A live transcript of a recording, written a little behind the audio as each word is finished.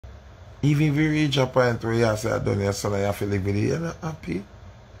Even if you reach a point where you say, I done your son, you have to live with it, you're not happy.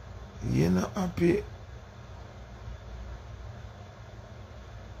 You're not happy.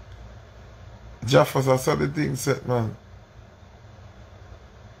 Jaffas, I saw the thing set, man.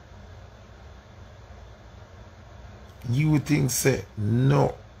 You think say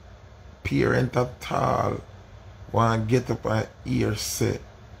no parent at all want to get up and hear say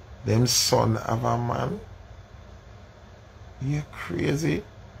them son have a man? You crazy?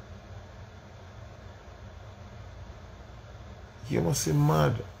 You must be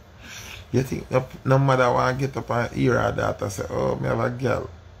mad. You think no mother want to get up and hear her daughter say, oh, me have a girl.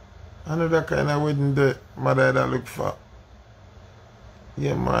 I know that kind of wedding the mother that look for.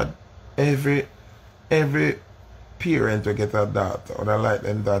 You mad? Every parent will get a daughter or they like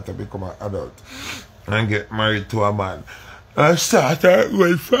them daughter become an adult and get married to a man and start a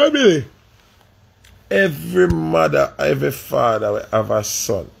good family. Every mother, every father will have a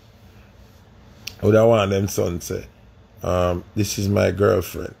son. Would I want them son say, this is my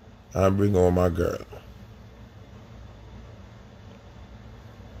girlfriend. I'll bring home my girl.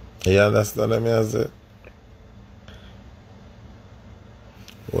 You understand what I say?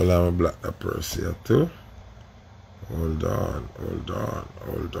 Well, I'm a black that person here too. Hold on, hold on,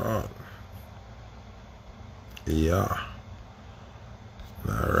 hold on. Yeah.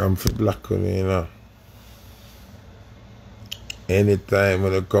 Now, I'm for black on me, you know. Anytime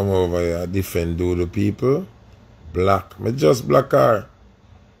when I come over here, I defend do the people. Black. Me just black her.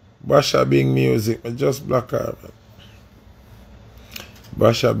 Basha Bing music, me just black her, man.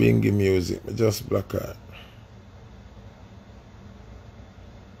 Basha Bingy music, me just black her.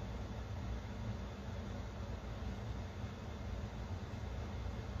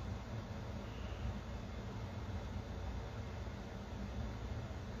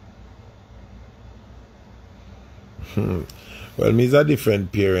 Well, me's a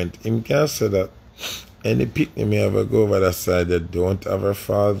different parent. Him can say that any picnic may ever go over that side that don't have a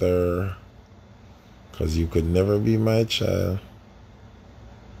father. Because you could never be my child.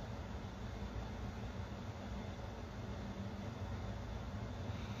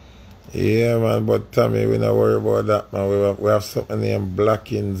 Yeah, man, but Tommy, we not worry about that, man. We have something named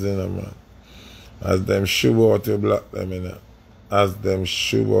blackins, you know, man. As them shoe out, we black them, you know. As them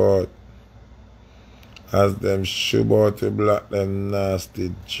shoe out. As them shoe out, we black them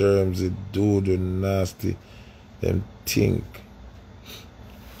nasty germs, the doodle nasty, them think.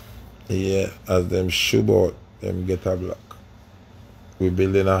 Yeah, as them shoe out, them get a black. We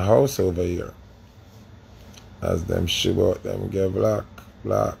building a house over here. As them shoe out, them get black.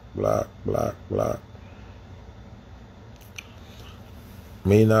 Black, black, black, black.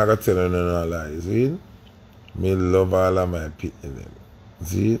 Me not gonna tell you no lies, see? Me love all of my pitney.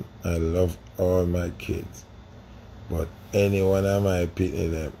 See? I love all my kids. But any one of my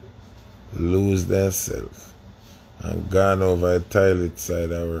pitney them lose themselves and gone over a toilet side of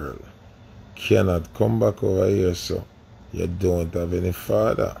the world. Cannot come back over here, so you don't have any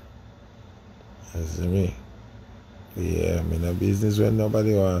father. You see me? Yeah, I'm in a business where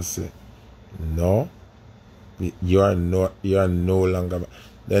nobody wants to say, no, you are no longer.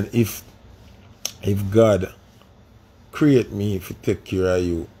 Then if God create me to take care of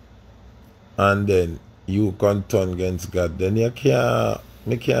you, and then you can turn against God, then me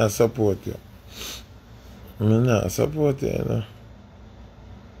can't support you. Me not support you, you know.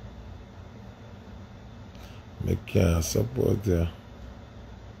 Me can't support you.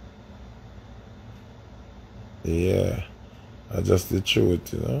 Yeah, that's just the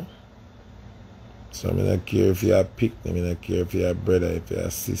truth, you know. So I don't care if you're a picnic, I don't care if you're a brother, if you're a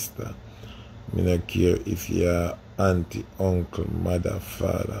sister. I don't care if you're auntie, uncle, mother,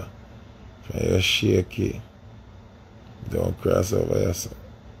 father. If you're shaky, don't cross over yourself.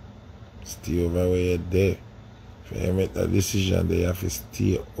 Stay over where you're there. If you make that decision, they have to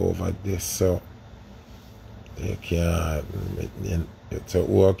stay over there, so you can't. So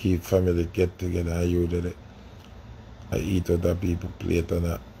who keep family get together and you did it. I eat other people plate and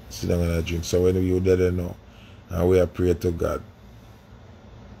I sit down and I drink. So when you there now, and we are pray to God,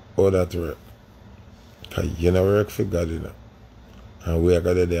 how that work? Because you never work for God, you know. And we are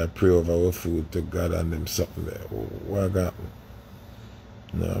going to pray over our food to God and them something there. What got me?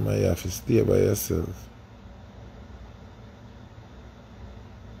 No, man, you have to stay by yourself.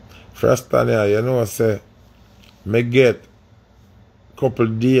 First time, you know, say, me get couple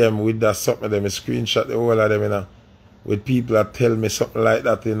DM with that something, them screenshot the whole of them, you know. With people that tell me something like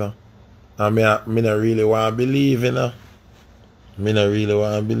that, you know. And me not really want to believe, you know. Me not really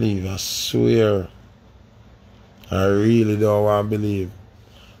want to believe, I swear. I really don't want to believe.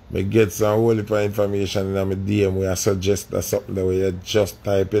 Me get some whole heap of information in my DM where I suggest that something that way you just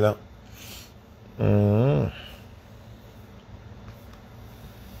type, you know. I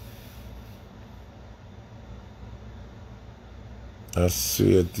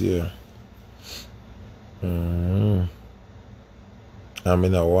swear to you. I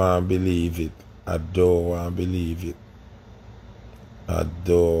mean, I want to believe it. I don't want to believe it. I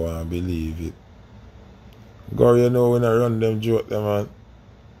don't want to believe it. Girl, you know when I run them joke, them man.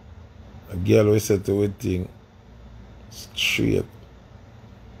 A girl will say to a thing straight.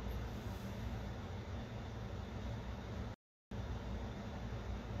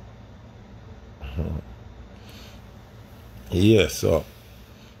 Yeah, so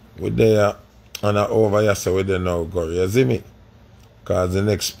we there and over here, so we there now, girl. You see me? Because the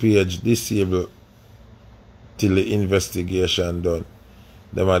next page disabled till the investigation done.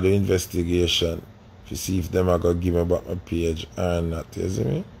 Them are the investigation to see if them are going to give me back my page or not. You see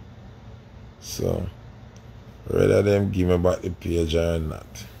me? So, rather them give me back the page or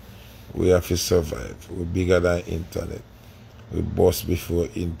not, we have to survive. We're bigger than internet. We boss before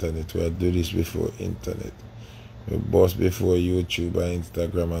internet. We do this before internet. We boss before YouTube and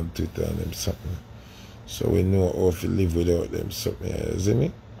Instagram and Twitter and them something. So we know how to live without them something. You see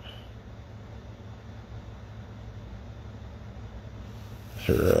me?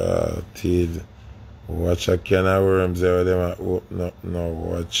 Rotted. Watch a can of worms there. Them are open up now.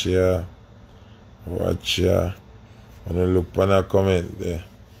 Watch ya. Watch ya. When you look on a comment there.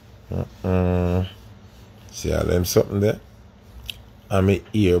 See all them something there? And me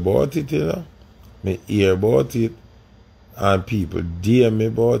hear about it, you know. Me hear about it. And people DM me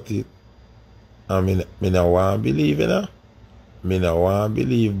about it. And me not want to believe, you know. Me not want to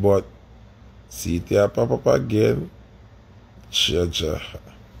believe, but see it here pop up again. Cha.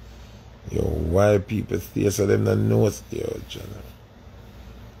 Yo, why people stay so them not know it, yo, John.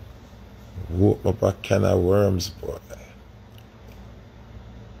 Woke up a can of worms, boy.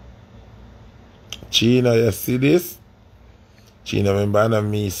 Chino, you see this? Chino, remember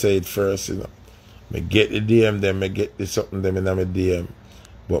me say it first, you know. Me get the DM them, me get the something them in my DM.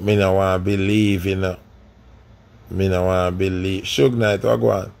 But me not want to believe, you know. Me not want to believe. Suge Knight, what go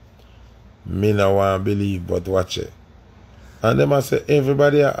on? Me not want to believe, but watch it. And them I say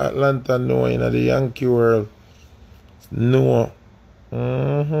everybody at Atlanta know in the Yankee world know.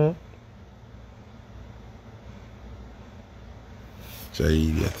 So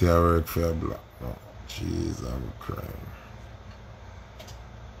idiot, you work for a block. Oh, jeez, I'm crying.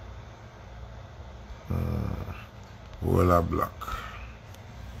 Whole a block.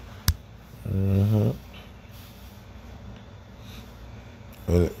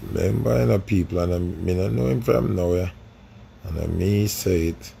 Well, remember, you know, people, and I don't know him from nowhere. And me say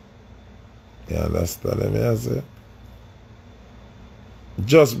it. You understand what I say?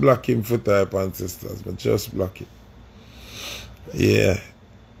 Just block him for type and sisters, but just block it. Yeah.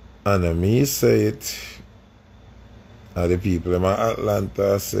 And me say it. And the people in my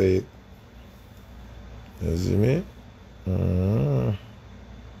Atlanta say it. You see me?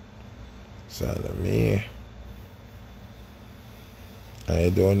 So me. I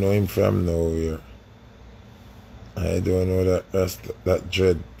don't know him from nowhere. I don't know that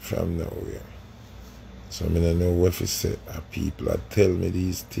dread from nowhere. So I don't know what to say. People that tell me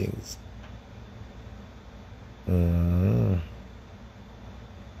these things. You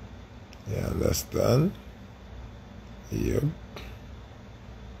understand? Yep.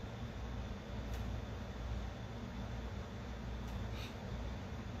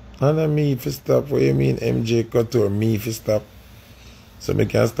 And me if stop. What you mean MJ Couture? Me if stop. So me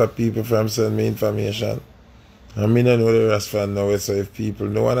can stop people from sending me information. I mean, I know the rest from now, so if people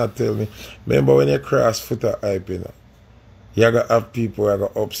no one tell me. Remember when you cross Foota hype, you know, you got to have people who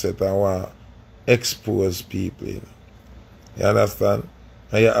are upset and want to expose people, you know. You understand?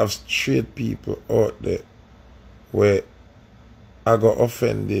 And you have straight people out there where I got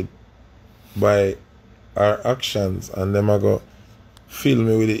offended by our actions and them I got fill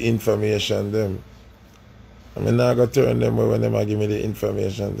me with the information them. I mean, I got turn them away when them give me the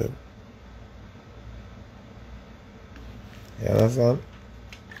information them. You understand?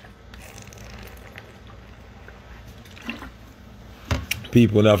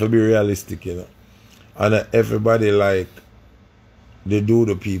 People have to be realistic, you know. And everybody like they do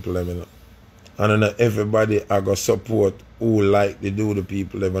the people, you know. And not everybody I got support who like they do the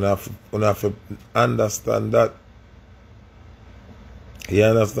people. You have to understand that. You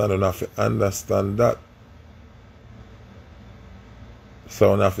understand? You have to understand that.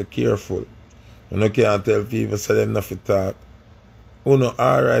 So you have to be careful. You can't tell people so them not to talk. You know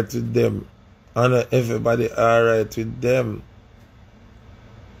alright with them. And not everybody alright with them.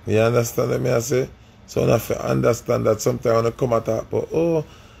 You understand what I say? So you have to understand that sometimes when you come and talk about, oh,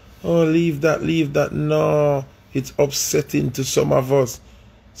 Oh, leave that, leave that. No, it's upsetting to some of us.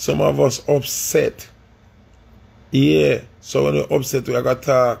 Some of us upset. Yeah, so when we're upset, we gotta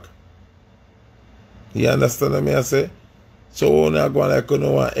talk. You understand what I say? So we're not going like, you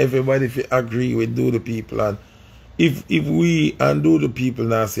know, want everybody to agree with do the people. And if we and do the people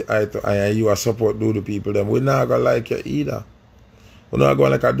now say eye to eye and you are support do the people, then we're not going to like you either. We're not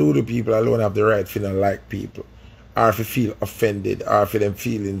going like I do the people alone have the right to not like people. Or if you feel offended, or if them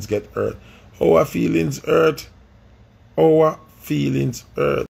feelings get hurt. Our feelings hurt. Our feelings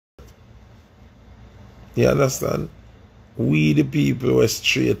hurt. You understand? We the people were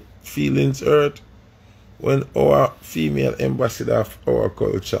straight feelings hurt. When our female ambassador of our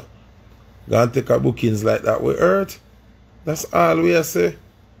culture gonna take a bookings like that, we hurt. That's all we say.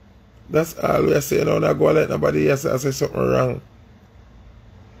 That's all we say. You know, not go let nobody else say something wrong.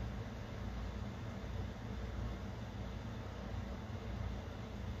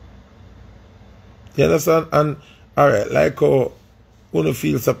 You understand? And alright, like how you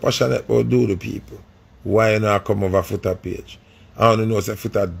feel so passionate about do the people, why you not come over Foota page? I don't know say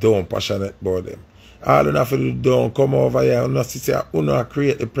Foota don't passionate about them. All you have to do, don't come over here and not say you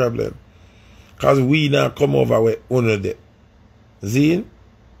create the problem. Because we not come over with uno there. See?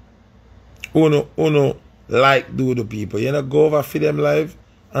 Uno like do the people. You know go over for them live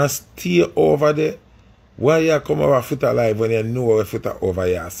and stay over there. Why you come over Foota live when you know what Foota over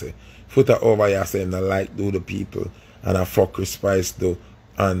here say? Foota over here say not like do the people and a fuck Spice do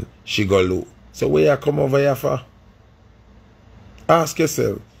and she go low. So where you come over here for? Ask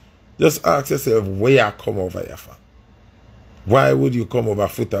yourself. Just ask yourself where you come over here for. Why would you come over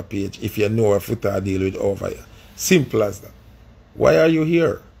Foota page if you know a Foota deal with over here? Simple as that. Why are you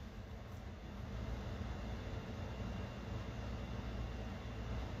here?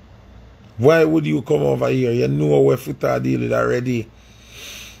 Why would you come over here? You know where Foota deal with already.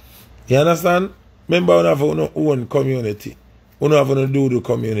 You understand? Remember you have your own community. You have to do the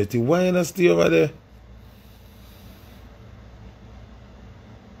community. Why you not stay over there?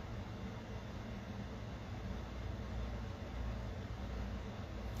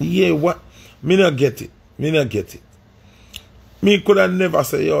 Yeah, what? Me not get it. Me not get it. Me could have never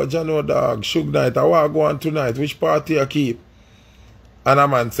say, yo, Jano dog, Suge night, I want to go on tonight. Which party you keep? And a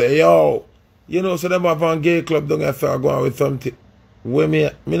man say, yo, you know, so them have a gay club down here, so I go on with something. Where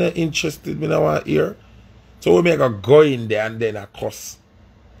me not interested, me not want to hear. So we make a go in there and then a cuss.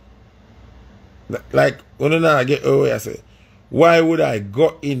 Like, when I get away, I say, why would I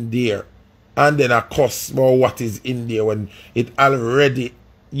go in there and then a cuss about what is in there when it already,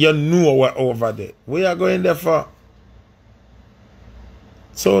 you know what over there? Where you going there for?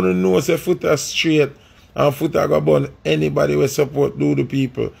 So you know say Foota straight and Foota go burn anybody will support do the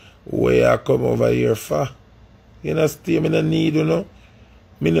people. Where you come over here for? You know, stay, me no need you know.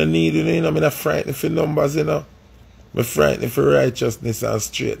 Me no need you know, me not frightened for numbers, you know. Me frightened for righteousness and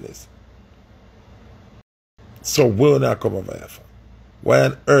straightness. So will not come over here for? Why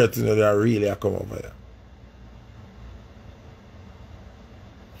on earth you know they really come over here?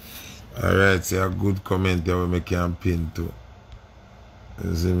 Alright, so a good comment there we can pin to.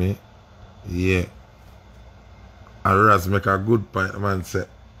 You see me? Yeah. And Raz make a good point, man say.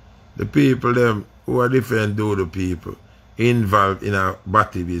 The people them who are different do the people involved in a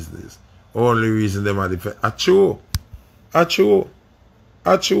batty business. Only reason them are different. Achoo.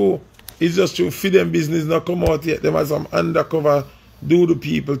 It's just true. Feed them business not come out yet. Them have some undercover do the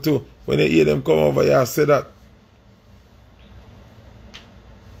people too. When they hear them come over here, say that.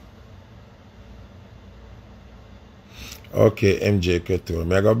 Okay, MJ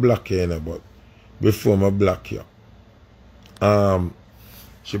Keto. I go block you, but before I block you.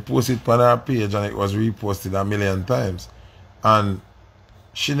 She posted on her page and it was reposted 1,000,000 times. And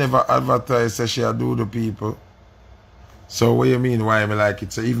she never advertised that she do the people. So what you mean why I like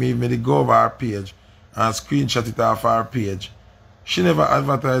it? So even if me go over her page and screenshot it off her page, she never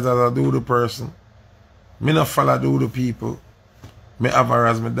advertised as a do the person. Me not follow do the people. Me have her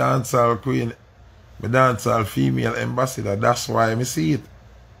as my dancehall queen, my dancehall female ambassador. That's why I see it.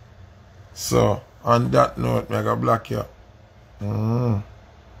 So on that note, I go block you.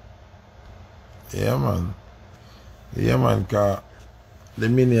 Yeah, man. Yeah, man, cause the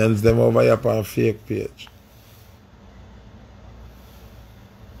minions, them over here on fake page.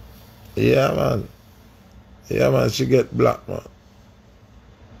 Yeah, man. Yeah, man, she get black, man.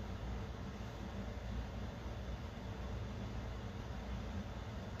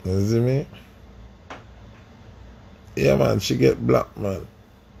 You see me? Yeah, man, she get black, man.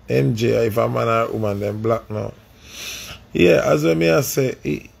 MJ, if a man or a woman, them black now. Yeah, as I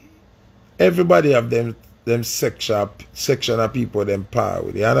say, everybody have them them section of people them power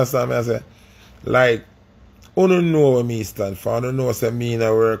with. You understand me? I say, like, you don't know what me stand for. You don't know say me in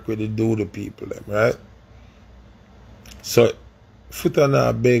a work with the do the people them, right? So Foota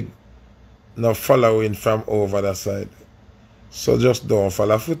not big, no following from over the side. So just don't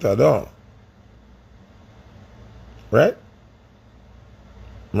follow Foota down. Right?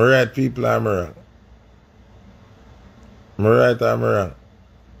 Me right people I'm wrong. Me right I'm wrong.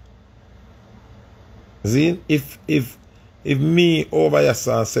 See, if me over your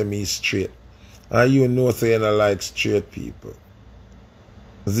son say me straight, and you know say you don't like straight people.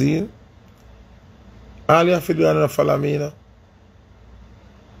 See? All you have to do is not follow me, you know?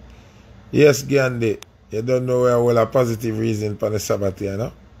 Yes, Gandhi, you don't know where all a positive reason for the Sabbath, you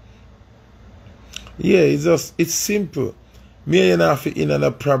know? Yeah, it's simple. Me and you don't have to in on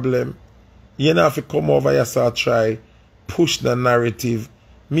a problem. You don't have to come over here so try push the narrative.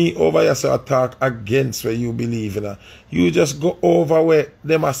 Me over here so talk against what you believe in. You just go over where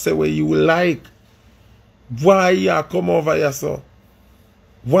them a say what you like. Why you come over here so?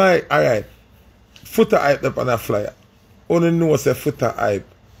 Why? Alright. Foota hype up on a flyer. Only know say Foota hype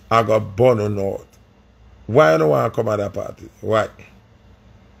I got born on out. Why you don't want to come at that party? Why?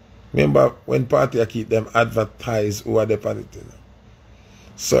 Remember when party I keep them advertise who are the party.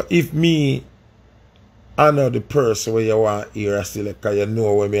 So if me I know the person where you want to hear still because you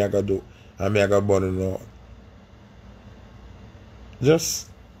know what me I gotta do and me I got born on out. Just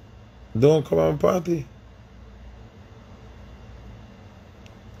don't come and party.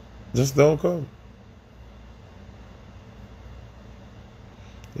 Just don't come.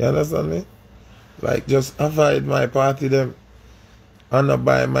 You understand me? Like just avoid my party them. I not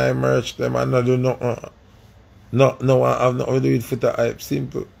buy my merch them. I not do nothing. No, I have nothing to do with Foota hype.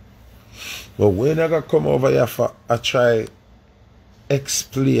 Simple. But when I gotta come over here for I try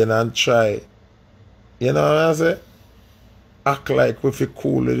explain and try, you know what I say? Act like we feel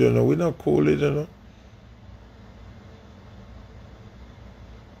cool, you know. We not cool, you know.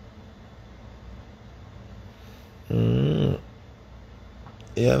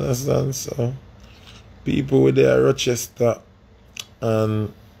 You understand? So people with their Rochester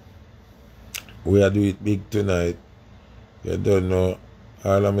and we are do it big tonight. You don't know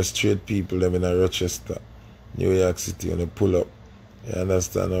all of my straight people them in a Rochester, New York City when they pull up. You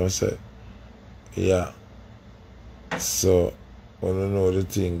understand what I say? Yeah. So I don't know the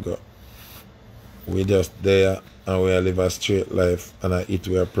thing go. We just there and we live a straight life and I eat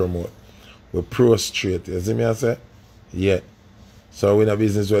we promote. We pro straight. You see me I say? Yeah. So we in a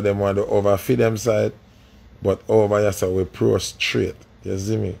business where them want to overfeed them side, but over here so we pro straight. You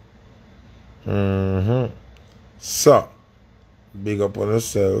see me? So big up on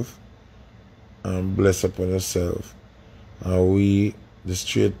yourself and bless upon yourself. And we, the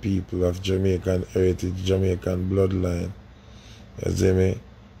straight people of Jamaican heritage, Jamaican bloodline, you see me?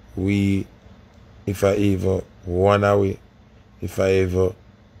 We, if I ever one away, if I ever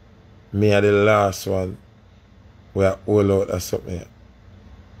me are the last one, we are all out or something.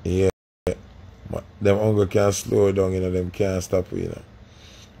 Yeah. But them hunger can't slow down, you know, them can't stop, you know.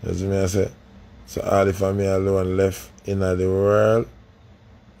 You see me I say? So all the family alone left in the world,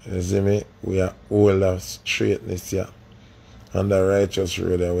 you see me, we are all of straightness here. On the righteous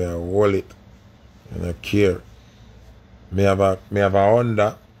road and we are all it. You know, care. Me have a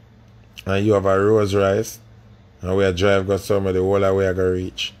Honda and you have a Rolls Royce and we are drive got some of the whole way I go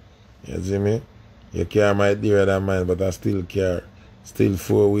reach. You see me? Your car might dearer than mine, but I still care. Still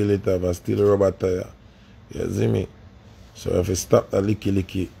 4-wheel it up, I still rubber tire. You see me? So if you stop the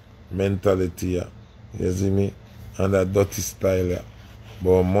licky mentality here, you see me? And that dirty style here.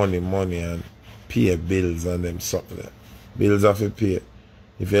 But money and pay bills and them something there. Bills have to pay.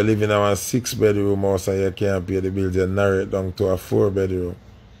 If you live in a 6-bedroom house and you can't pay the bills, you narrow it down to a 4-bedroom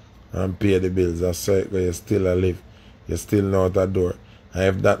and pay the bills. That's so you still live. You still know out the door. And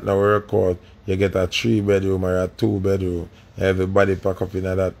if that not work out, you get a 3-bedroom or a 2-bedroom. Everybody pack up in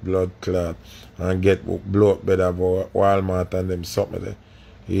that blood clot and get blow up bed about Walmart and them something there.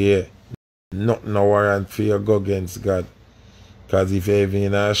 Yeah. Nothing no warrant for you go against God. Because if you're even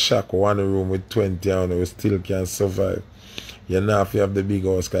in a shack, one room with 20 and you still can't survive. You know if you have the big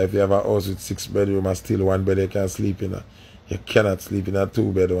house. Because if you have a house with 6 bedrooms and still 1 bed you can sleep in. You cannot sleep in a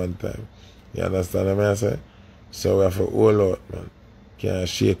 2-bed one time. You understand what I'm saying? So we have to hold out, man. Can't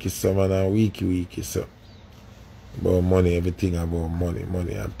shake it some and weaky so. About money, everything about money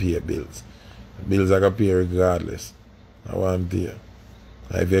and pay bills. Bills are going to pay regardless. I want to pay.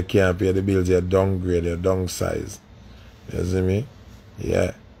 And if you can't pay the bills, you downgrade, you downsize. You see me?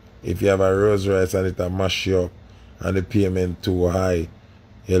 Yeah. If you have a Rolls Royce and it a mash you up and the payment too high,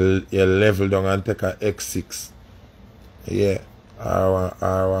 You level down and take a X6. Yeah. R1,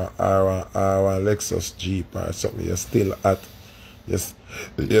 R1, R1, R1, Lexus Jeep or something. You're still at,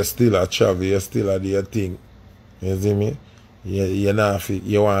 you're still at travel, you're still at your thing. You see me? You want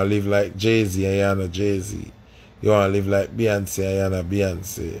to live like Jay-Z and you're not Jay-Z. You want to live like Beyonce and you're not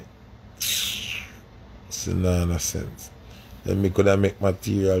Beyonce. It's no sense. Then me could have make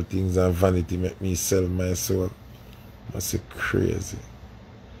material things and vanity make me sell my soul. Must be crazy.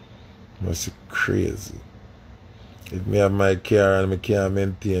 Must be crazy. If me have my car and me can't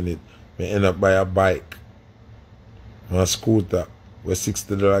maintain it, me end up buy a bike. A scooter with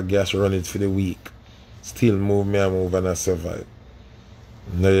 $60 gas run it for the week. Still move and I survive.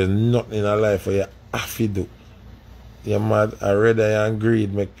 There's nothing in a life where you have to do. You're mad. I rather and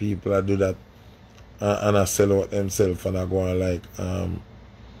greed make people do that and I sell out themselves and I go on like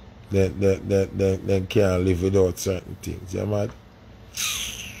they can't live without certain things. You're mad.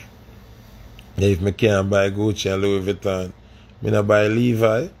 If me can't buy Gucci and Louis Vuitton, me not buy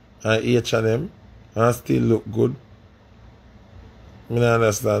Levi and H&M and still look good. Me not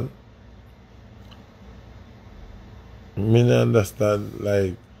understand. Me not understand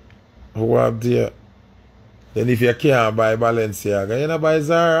like who up there. Then if you can't buy Balenciaga, you not buy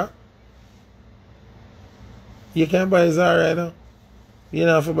Zara. You can't buy Zara, you know. You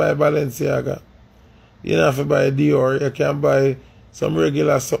don't have to buy Balenciaga. You don't have to buy Dior. You can buy some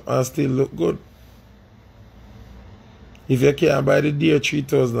regular stuff and still look good. If you can't buy the dear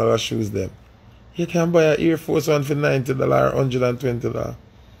 $3,000 shoes them, you can buy an Air Force One for $90 or $120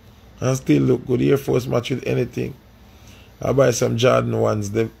 and still look good. Air Force match with anything. I buy some Jordan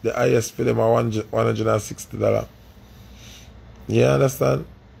ones, the highest for them are $160. You understand?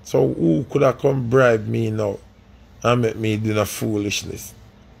 So who could have come bribe me now and make me do no foolishness?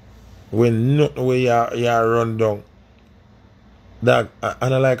 When nothing where you run down. Dog,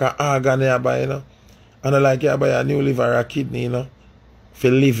 and I like an organ you buy, you know. And I like you buy a new liver or a kidney, you know. For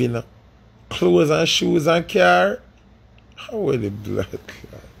living, you know. Clothes and shoes and car. How will the blood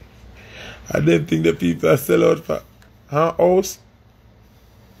clot? I don't think the people are sell out for a house.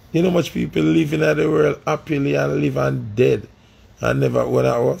 You know how much people living in the world happily and live and dead and never own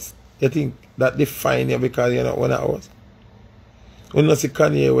a house? You think that define you because you don't own a house? You know see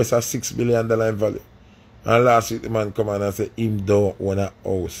Kanye West has $6 billion in value. And last week the man come on and say him don't own a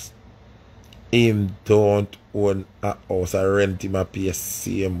house. Him don't own a house. I rent him a place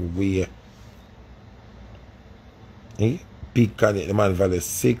same way. Big Kanye, the man value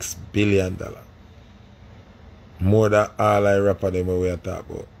 $6 billion. More than all I rapper them we are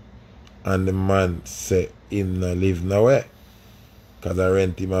talking about. And the man say him not live nowhere. Because I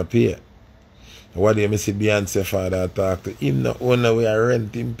rent him a pay. What do you see Beyonce father talk to him not own a way I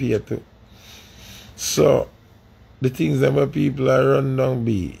rent him pay too. So the things that my people are run down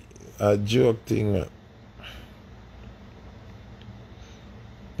be a joke thing, man.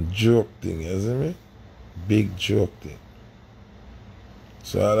 Joke thing, you see me? Big joke thing.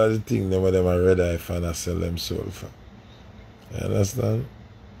 So all of the things them are red eye fan and sell them soul for. You understand?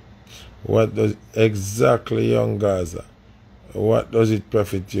 What does exactly young Gaza? What does it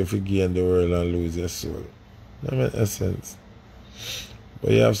profit you if you gain the world and lose your soul? That makes no sense.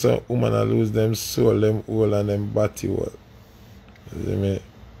 But you have some women that lose them soul, them hole and them body hole. You see me?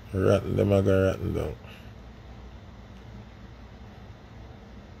 Ratting them I go ratting down.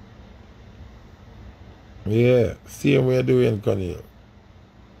 Yeah, same way doing Connie.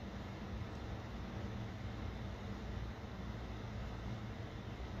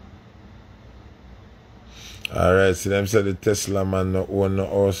 Alright, see them say the Tesla man no own no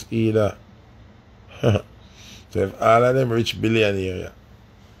house either. So if all of them rich billionaire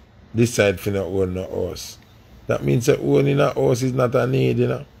decide for not own no house, that means that owning a house is not a need, you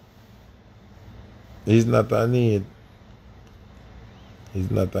know. It's not a need. It's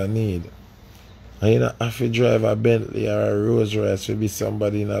not a need. And you don't have to drive a Bentley or a Rolls Royce to be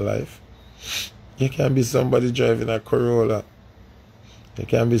somebody in a life. You can be somebody driving a Corolla. You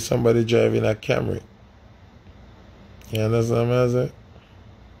can be somebody driving a Camry. You understand what I'm saying?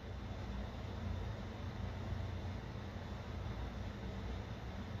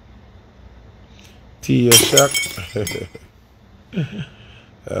 Tea your shock.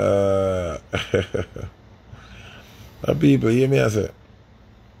 People, hear me I say.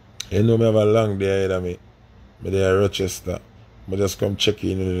 You know me have a long day ahead of me. But they are Rochester. I just come check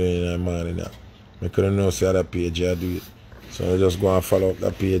in the morning now. I couldn't know see other page I do it. So I just go and follow up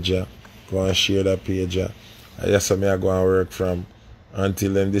that page. Go and share that page. I just say I go and work from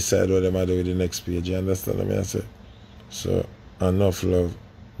until them decide what they do with the next page. You understand what I say? So enough love,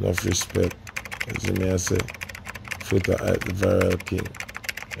 enough respect. You see me I say? Foota, the viral king.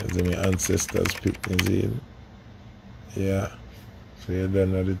 You see me, ancestors pick me zeal. Yeah. So you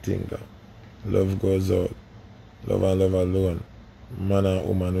don't know the thing. Love goes out. Love and love alone. Man and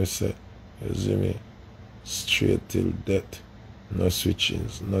woman we say, you see me, straight till death. No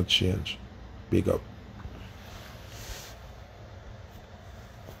switchings, no change. Big up.